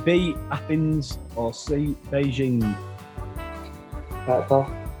 Sydney, B, Athens, or C, Beijing? Right, pal.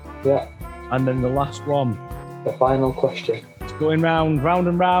 Yeah. And then the last one. The final question. It's going round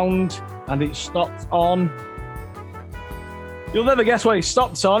and round, and it stopped on. You'll never guess what it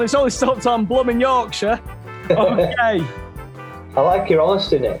stopped on. It's only stopped on Blooming Yorkshire. Okay. I like your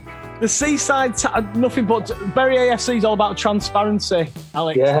honesty, Nick. The seaside, nothing but Bury AFC is all about transparency,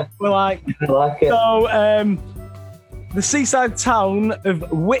 Alex. Yeah. We're like, I like it. So, the seaside town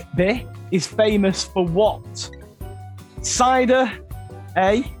of Whitby is famous for what? Cider,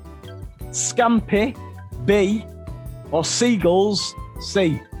 A, scampi, B, or seagulls,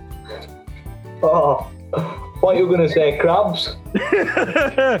 C? Oh, what are you going to say, crabs?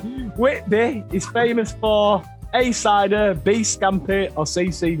 Whitby is famous for A, cider, B, scampi, or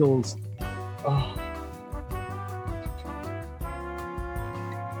C, seagulls. Oh.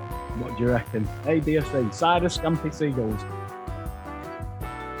 What do you reckon? A, B, or C? Cider, scampi, seagulls.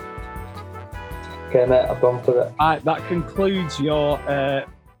 Okay, mate, I've gone for it. Right, that concludes your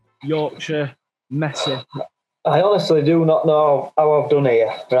Yorkshire Messi. I honestly do not know how I've done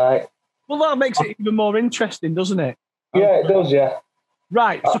here, right? Well, that makes it even more interesting, doesn't it? Yeah, it does, yeah.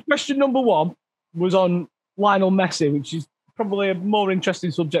 Right, so question number 1 was on Lionel Messi, which is probably a more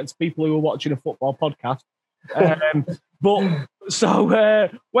interesting subject to people who are watching a football podcast. When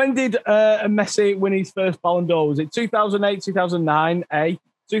did Messi win his first Ballon d'Or? Was it 2008, 2009, A,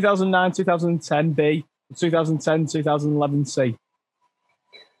 2009, 2010, B, 2010, 2011, C?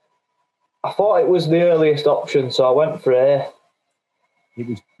 I thought it was the earliest option, so I went for A. It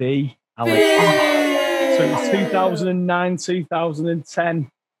was B, Alex. So it was 2009,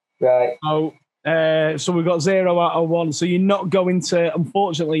 2010. Right. So we've got 0 out of 1. So you're not going to,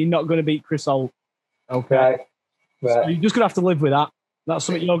 unfortunately, you're not going to beat Chris Holt. Okay. Right. So you're just going to have to live with that. That's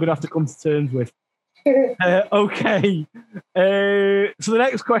something you're going to have to come to terms with. Okay. So the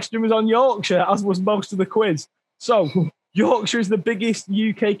next question was on Yorkshire, as was most of the quiz. So Yorkshire is the biggest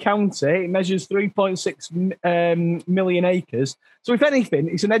UK county. It measures 3.6 million acres. So if anything,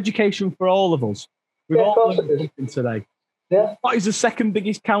 it's an education for all of us. We've all learned something today. Yeah. What is the second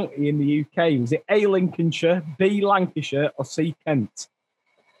biggest county in the UK? Was it A, Lincolnshire, B, Lancashire, or C, Kent?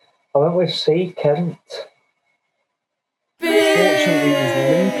 I went with C, Kent. Unfortunately, it was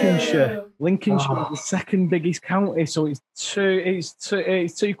Lincolnshire. Lincolnshire is the second biggest county, so it's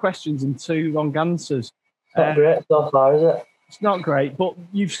two questions and 2 wrong answers. Not great so far, is it? It's not great, but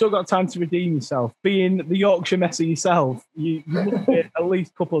you've still got time to redeem yourself. Being the Yorkshire Messi yourself, you must get at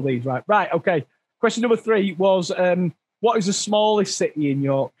least a couple of these right. Right, okay. Question number 3 was, what is the smallest city in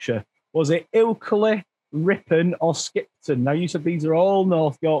Yorkshire? Was it Ilkley, Ripon, or Skipton? Now, you said these are all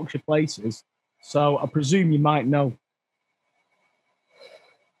North Yorkshire places, so I presume you might know.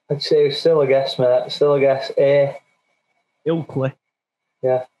 I'd say still a guess, mate. Still a guess. A. Ilkley.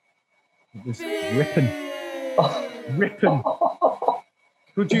 Yeah. It was Ripon. Oh. Ripon.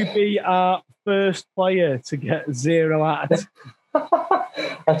 Could you be our first player to get 0 out of 10?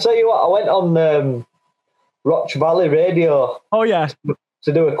 I tell you what, I went on Roch Valley Radio. Oh, yeah.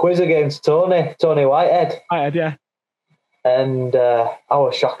 To do a quiz against Tony Whitehead. Whitehead, yeah. And I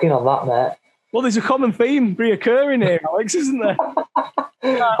was shocking on that, mate. Well, there's a common theme reoccurring here, Alex, isn't there?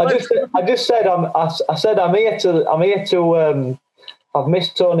 I just said I'm here to I've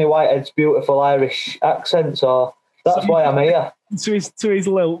missed Tony Whitehead's beautiful Irish accent, so that's why I'm here. To his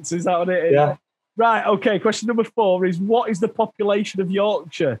lilts, is that what it is? Yeah. Right, okay. Question number 4 is, what is the population of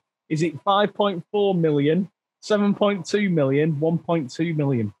Yorkshire? Is it 5.4 million, 7.2 million, 1.2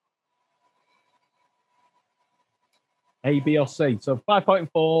 million? A, B, or C? So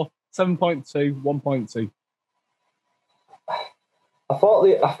 5.4, 7.2, 1.2. I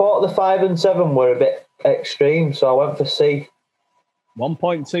thought the 5 and 7 were a bit extreme, so I went for C.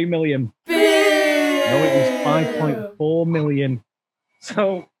 1.2 million. No, it was 5.4 million.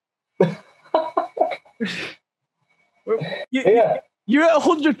 So you're at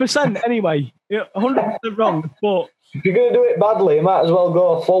 100% anyway. You're 100% wrong, but if you're going to do it badly, you might as well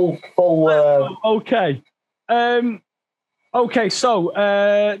go full. Okay. Okay,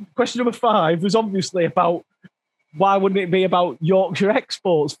 so question number 5 was obviously about, why wouldn't it be about Yorkshire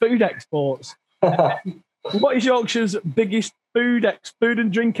exports, food exports? What is Yorkshire's biggest food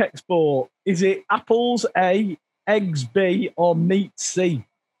and drink export? Is it apples, A, eggs, B, or meat, C?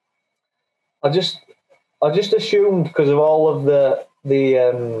 I just assumed, because of all of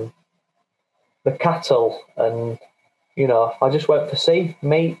the cattle, and I just went for C,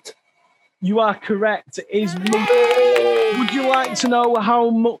 meat. You are correct. It is meat. Would you like to know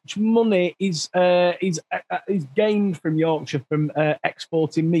how much money is gained from Yorkshire from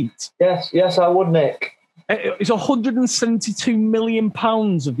exporting meat? Yes, I would, Nick. It's 172 million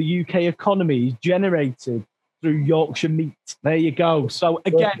pounds of the UK economy is generated through Yorkshire meat. There you go. So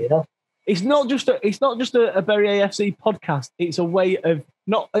again, it's not just a Bury AFC podcast. It's a way of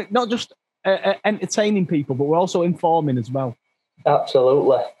not just entertaining people, but we're also informing as well.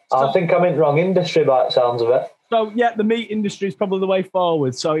 Absolutely. So, I think I'm in the wrong industry by the sounds of it. So yeah, the meat industry is probably the way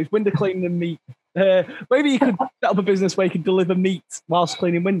forward. So it's window cleaning and meat. Maybe you could set up a business where you could deliver meat whilst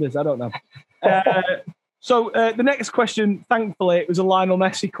cleaning windows. I don't know. So the next question, thankfully, it was a Lionel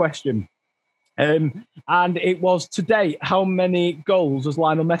Messi question. And it was, today, how many goals has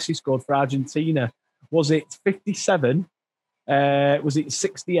Lionel Messi scored for Argentina? Was it 57? Was it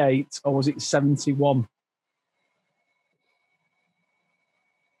 68? Or was it 71?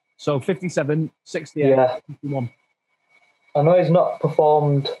 So 57, 68, 51. I know he's not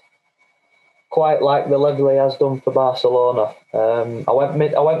performed quite like the level he has done for Barcelona. I went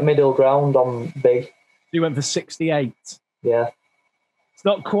middle ground on B. You went for 68. Yeah. It's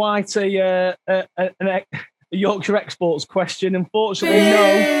not quite a Yorkshire exports question. Unfortunately, no.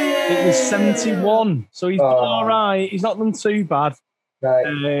 It was 71. So he's done all right. He's not done too bad.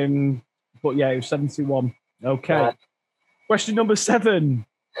 Right. But yeah, it was 71. Okay. Right. Question number 7.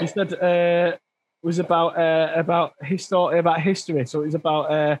 You said was about history. So it was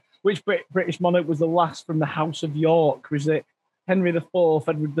about which British monarch was the last from the House of York? Was it Henry IV,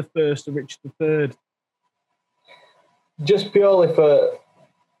 Edward I, or Richard III? Just purely for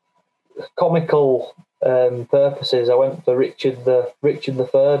comical purposes, I went for Richard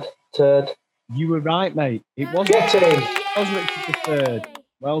III. Turd. You were right, mate. It was. It was Richard III.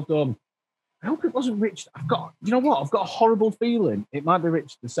 Well done. I hope it wasn't Richard. You know what? I've got a horrible feeling it might be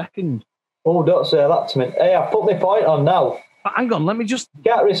Richard II. Oh, don't say that to me. Hey, I've put my point on now. But hang on, let me just...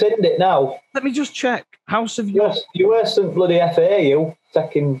 Can't rescind it now. Let me just check. House of York. You were some bloody FA, you.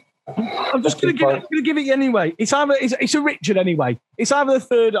 Second... I'm just going to give it anyway. It's a Richard anyway. It's either the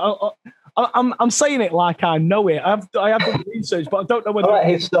third... I'm saying it like I know it. I have done research, but I don't know whether... All right,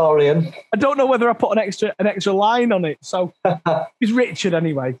 historian. I don't know whether I put an extra line on it. So it's Richard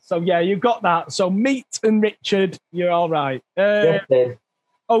anyway. So yeah, you've got that. So Meat and Richard, you're all right.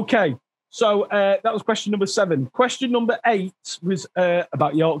 Okay. So that was question number 7. Question number 8 was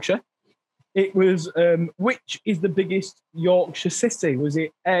about Yorkshire. It was, which is the biggest Yorkshire city? Was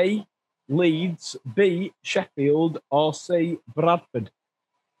it A, Leeds, B, Sheffield, or C, Bradford?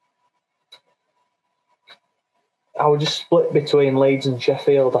 I would just split between Leeds and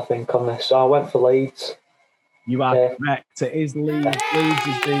Sheffield, I think, on this. So I went for Leeds. You are correct. It is Leeds. Leeds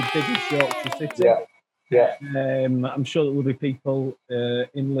is the biggest Yorkshire city. Yeah. I'm sure there will be people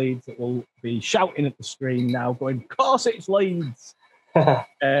in Leeds that will be shouting at the screen now, going, "Of course, it's Leeds."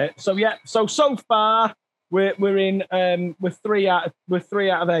 So far we're in we're 3 out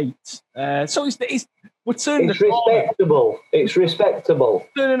of 8. So we're turning a corner. Respectable. It's respectable.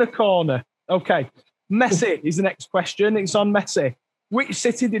 Turning a corner. Okay. Messi is the next question. It's on Messi. Which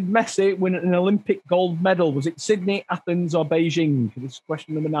city did Messi win an Olympic gold medal? Was it Sydney, Athens, or Beijing? This is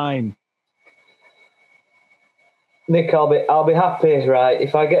question number 9. Nick, I'll be happy, right?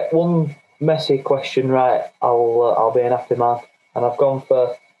 If I get one Messi question right, I'll be an happy man. And I've gone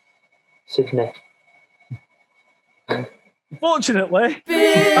for Sydney. Unfortunately,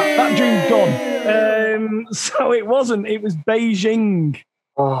 that dream's gone. So it wasn't. It was Beijing.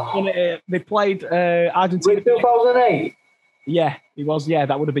 Oh. They played Argentina. In 2008? Yeah, he was. Yeah,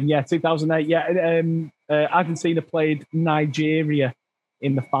 that would have been 2008. Yeah, Argentina played Nigeria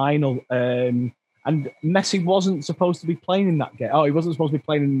in the final, and Messi wasn't supposed to be playing in that game. Oh, he wasn't supposed to be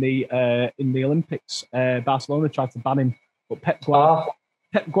playing in the Olympics. Barcelona tried to ban him, but Pep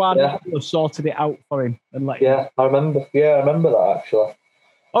Guardiola sorted it out for him and let him. Yeah, I remember. Yeah, I remember that actually.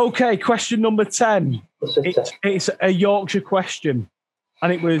 Okay, question number 10. It's a Yorkshire question,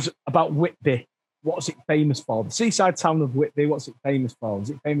 and it was about Whitby. What's it famous for? The seaside town of Whitby, what's it famous for? Is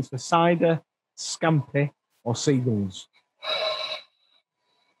it famous for cider, scampi, or seagulls?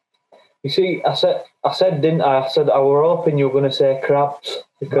 You see, I said, didn't I? I said I were hoping you were going to say crabs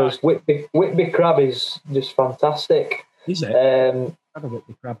because Whitby crab is just fantastic. Is it? I have a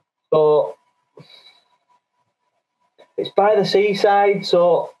Whitby crab. So it's by the seaside,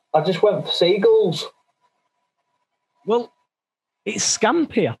 so I just went for seagulls. Well, it's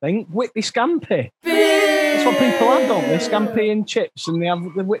scampi, I think. Whitby scampi. That's what people have, don't they? Scampi and chips, and they have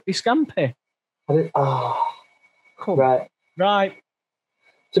the Whitby scampi. Right.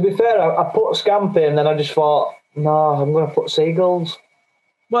 To be fair, I put scampi, and then I just thought, no, I'm going to put seagulls.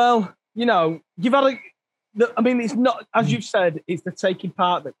 Well, you've had it's not, as you've said, it's the taking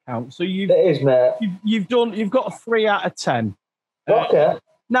part that counts. So it is, mate. You've got a 3 out of 10. Okay.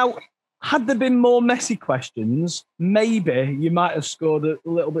 Now, had there been more messy questions, maybe you might have scored a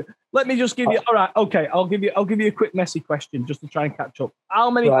little bit. Let me just give you. All right, okay. I'll give you a quick messy question just to try and catch up.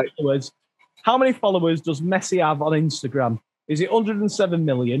 How many followers does Messi have on Instagram? Is it 107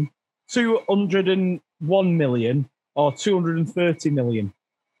 million, 201 million, or 230 million?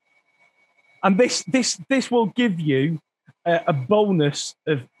 And this will give you a bonus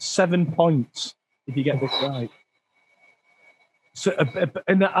of 7 points if you get this right. So,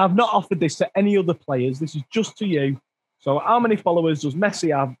 and I've not offered this to any other players. This is just to you. So, how many followers does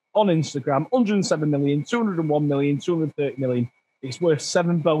Messi have on Instagram? 107 million, 201 million, 230 million. It's worth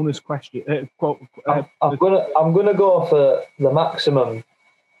 7 bonus questions. I'm gonna go for the maximum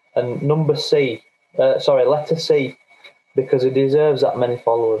and letter C, because he deserves that many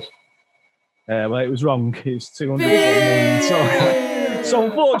followers. Well, it was wrong. It's 201 million. So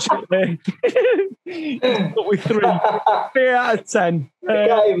unfortunately, but with 3 out of 10. You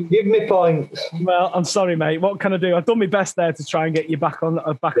can't even give me points. Well, I'm sorry, mate. What can I do? I've done my best there to try and get you back on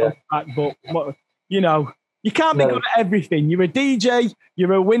track, but you can't be good at everything. You're a DJ,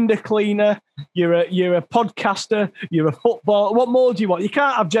 you're a window cleaner, you're a podcaster, you're a footballer. What more do you want? You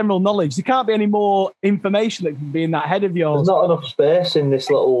can't have general knowledge. There can't be any more information that can be in that head of yours. There's not enough space in this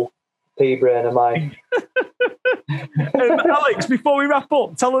little pea brain of mine. Alex, before we wrap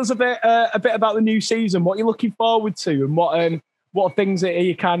up, tell us a bit about the new season. What you're looking forward to, and what things are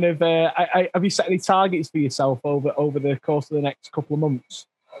you kind of? Have you set any targets for yourself over the course of the next couple of months?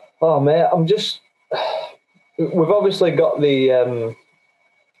 Oh mate, we've obviously got the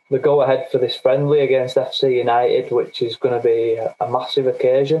go ahead for this friendly against FC United, which is going to be a massive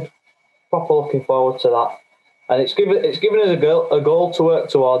occasion. Proper looking forward to that, and it's given us a goal to work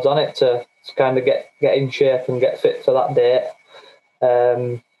towards on it to kind of get in shape and get fit for that date.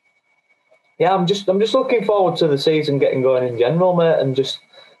 I'm just looking forward to the season getting going in general, mate, and just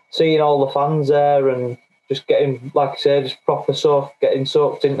seeing all the fans there and just getting, like I say, just proper getting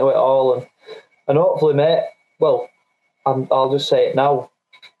soaked into it all, and hopefully, mate. Well, I'll just say it now.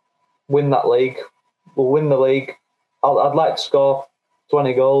 Win that league. We'll win the league. I'd like to score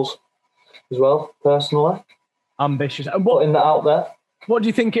 20 goals as well, personally. Ambitious. And putting that out there. What do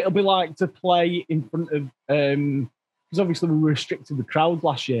you think it'll be like to play in front of? Because obviously we restricted the crowd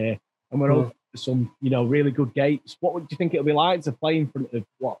last year, and we're open to some, really good gates. What would you think it'll be like to play in front of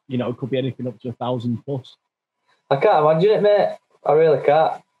what? It could be anything up to 1,000 plus. I can't imagine it, mate. I really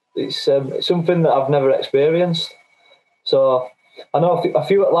can't. It's something that I've never experienced. So I know a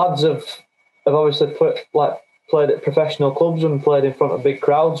few lads have obviously played at professional clubs and played in front of big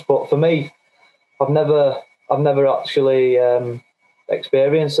crowds, but for me, I've never actually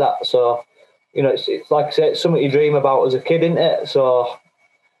experienced that. So it's like I say, it's something you dream about as a kid, isn't it? So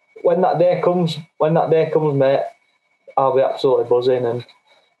when that day comes, mate, I'll be absolutely buzzing and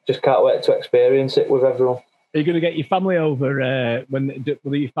just can't wait to experience it with everyone. Are you going to get your family over?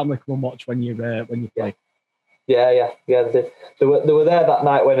 Will your family come and watch when you play? Yeah. They did. They were there that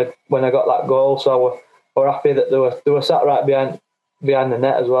night when I got that goal, so we're happy that they were sat right behind the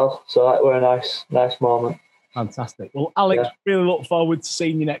net as well. So that were a nice moment. Fantastic. Well, Alex, really look forward to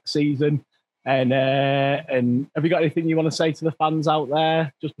seeing you next season. And have you got anything you want to say to the fans out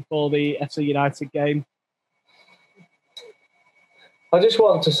there just before the FC United game? I just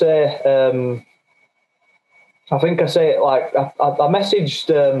want to say. I think I say it like I messaged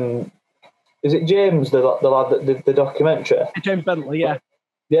is it James, the lad that did the documentary? James Bentley, yeah.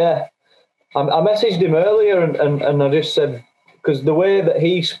 Yeah. I messaged him earlier and I just said, because the way that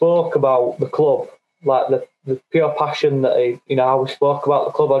he spoke about the club, like the pure passion that how he spoke about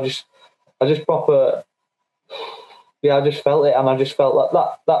the club, I just proper, I just felt it, and I just felt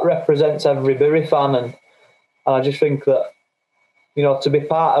that represents every Bury fan, and I just think that, to be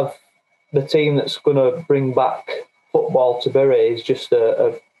part of the team that's going to bring back football to Bury is just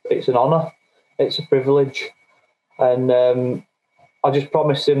it's an honour, it's a privilege, and I just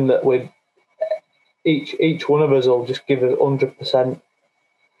promised him that each one of us will just give it 100%,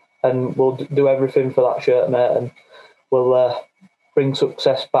 and we'll do everything for that shirt, mate, and we'll bring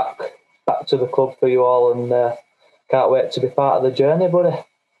success back to the club for you all, and can't wait to be part of the journey, buddy.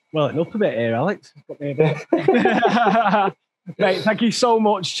 Well, enough of it here, Alex. Mate, thank you so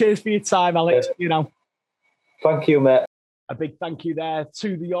much. Cheers for your time, Alex. Thank you, mate. A big thank you there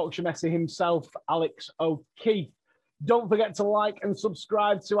to the Yorkshire Messi himself, Alex O'Keefe. Don't forget to like and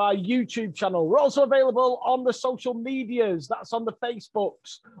subscribe to our YouTube channel. We're also available on the social medias. That's on the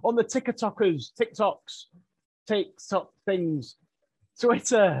Facebooks, on the TikTok things,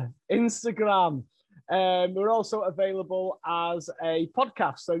 Twitter, Instagram. We're also available as a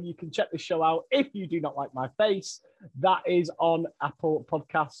podcast, so you can check the show out if you do not like my face. That is on Apple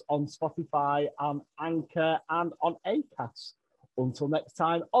Podcasts, on Spotify, and Anchor, and on Acast. Until next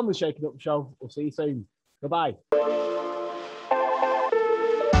time on the Shaken Up Show, we'll see you soon. Goodbye.